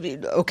of,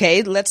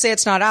 okay, let's say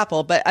it's not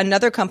Apple, but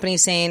another company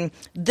saying,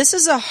 this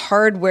is a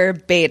hardware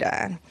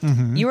beta.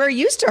 Mm-hmm. You are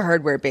used to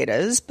hardware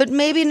betas, but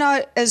maybe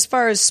not as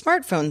far as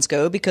smartphones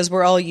go, because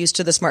we're all used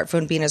to the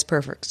smartphone being as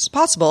perfect as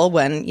possible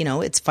when,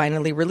 it's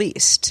finally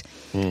released.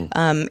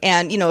 And,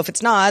 if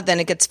it's not, then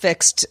it gets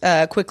fixed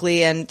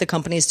quickly and the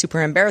company is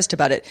super embarrassed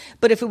about it.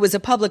 But if it was a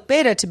public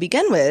beta to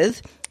begin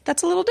with,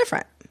 that's a little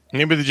different.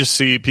 Maybe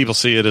people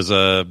see it as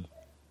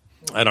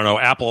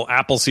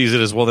Apple sees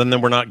it as, well,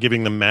 then we're not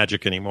giving them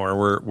magic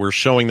anymore. We're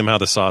showing them how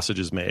the sausage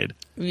is made.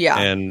 Yeah.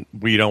 And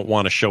we don't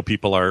want to show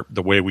people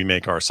the way we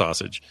make our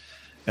sausage.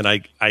 And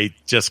I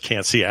just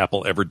can't see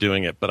Apple ever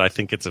doing it, but I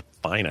think it's a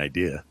fine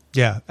idea.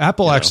 Yeah.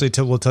 Apple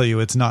will tell you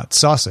it's not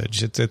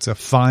sausage. It's a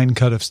fine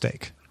cut of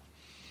steak.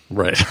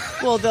 Right.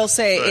 Well, they'll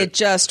say it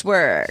just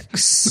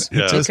works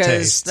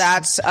because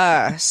that's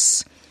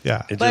us.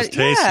 Yeah. It just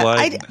tastes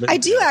like... I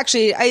do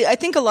actually. I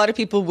think a lot of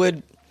people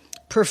would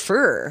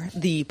prefer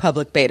the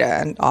public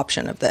beta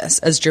option of this,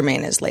 as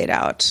Jermaine has laid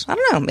out. I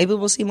don't know. Maybe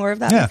we'll see more of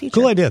that in the future.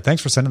 Cool idea.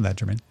 Thanks for sending that,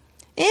 Jermaine.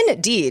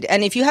 Indeed.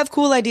 And if you have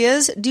cool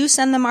ideas, do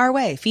send them our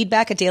way.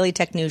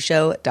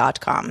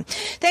 feedback@dailytechnewsshow.com.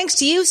 Thanks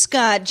to you,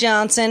 Scott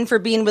Johnson, for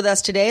being with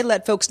us today.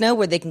 Let folks know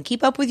where they can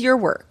keep up with your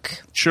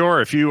work.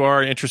 Sure. If you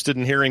are interested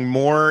in hearing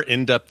more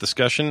in-depth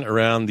discussion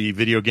around the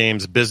video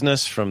games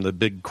business, from the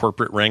big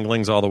corporate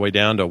wranglings all the way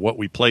down to what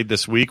we played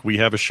this week, we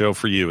have a show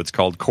for you. It's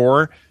called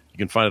Core. You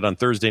can find it on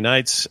Thursday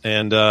nights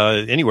and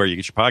anywhere you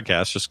get your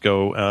podcasts. Just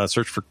go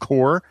search for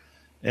Core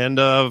and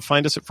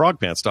find us at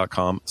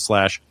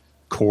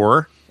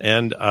frogpants.com/core.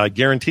 And I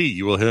guarantee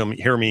you will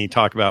hear me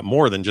talk about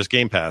more than just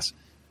Game Pass.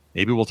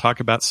 Maybe we'll talk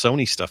about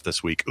Sony stuff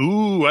this week.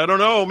 Ooh, I don't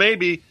know,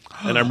 maybe.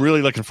 And I'm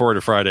really looking forward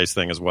to Friday's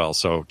thing as well.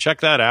 So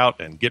check that out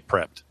and get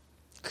prepped.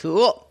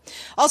 Cool.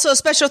 Also, a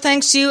special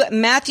thanks to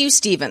Matthew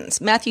Stevens.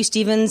 Matthew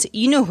Stevens,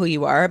 you know who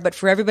you are, but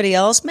for everybody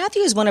else,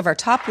 Matthew is one of our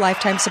top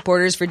lifetime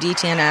supporters for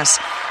DTNS.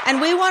 And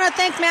we want to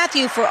thank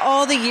Matthew for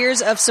all the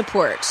years of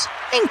support.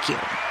 Thank you.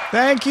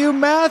 Thank you,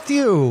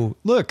 Matthew.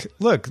 Look,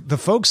 the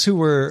folks who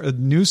were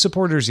new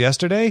supporters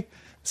yesterday,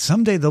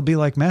 someday they'll be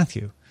like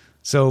Matthew.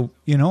 So,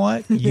 you know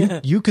what?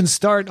 You can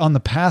start on the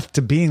path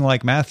to being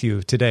like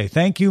Matthew today.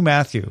 Thank you,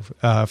 Matthew,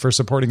 for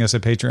supporting us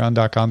at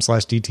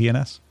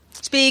patreon.com/DTNS.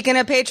 Speaking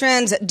of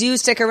patrons, do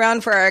stick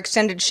around for our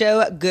extended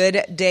show,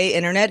 Good Day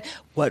Internet.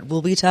 What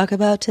will we talk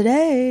about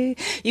today?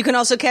 You can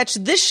also catch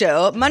this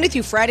show Monday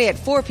through Friday at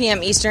 4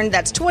 p.m. Eastern.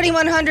 That's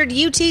 2100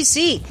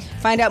 UTC.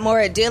 Find out more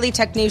at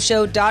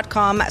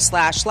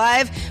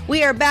dailytechnewsshow.com/live.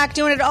 We are back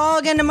doing it all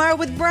again tomorrow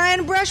with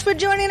Brian Brushwood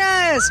joining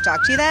us.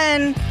 Talk to you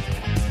then.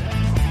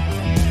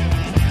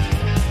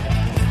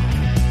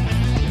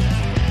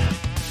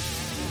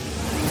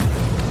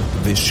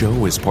 This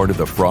show is part of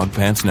the Frog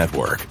Pants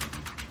Network.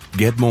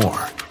 Get more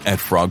at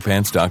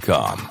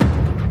frogpants.com.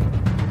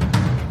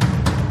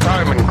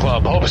 Diamond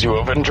Club hopes you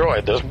have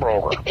enjoyed this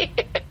program.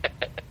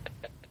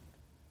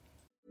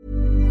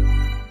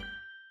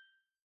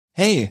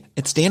 Hey,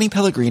 it's Danny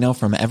Pellegrino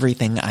from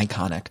Everything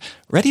Iconic.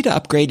 Ready to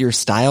upgrade your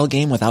style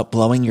game without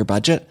blowing your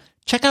budget?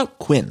 Check out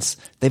Quince.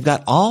 They've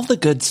got all the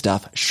good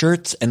stuff,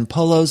 shirts and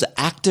polos,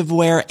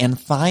 activewear, and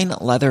fine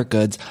leather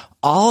goods,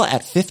 all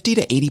at 50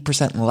 to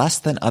 80% less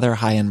than other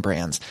high-end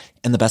brands.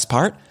 And the best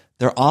part?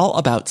 They're all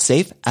about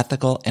safe,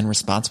 ethical, and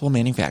responsible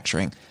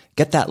manufacturing.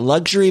 Get that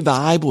luxury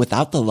vibe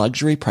without the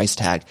luxury price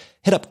tag.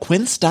 Hit up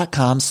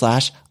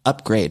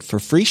quince.com/upgrade for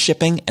free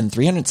shipping and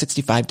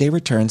 365-day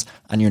returns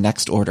on your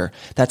next order.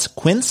 That's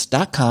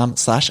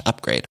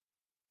quince.com/upgrade.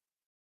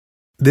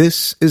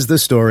 This is the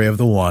story of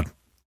the one.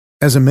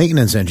 As a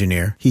maintenance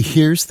engineer, he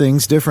hears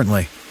things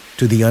differently.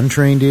 To the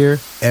untrained ear,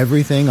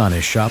 everything on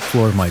his shop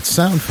floor might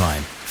sound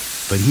fine,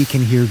 but he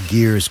can hear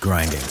gears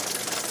grinding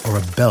or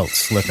a belt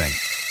slipping.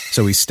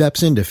 So he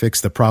steps in to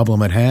fix the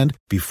problem at hand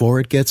before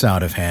it gets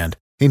out of hand.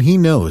 And he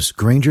knows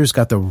Grainger's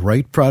got the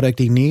right product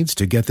he needs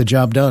to get the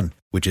job done,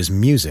 which is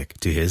music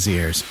to his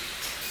ears.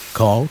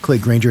 Call,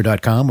 click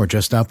Grainger.com, or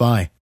just stop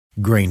by.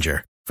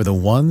 Grainger, for the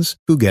ones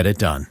who get it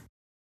done.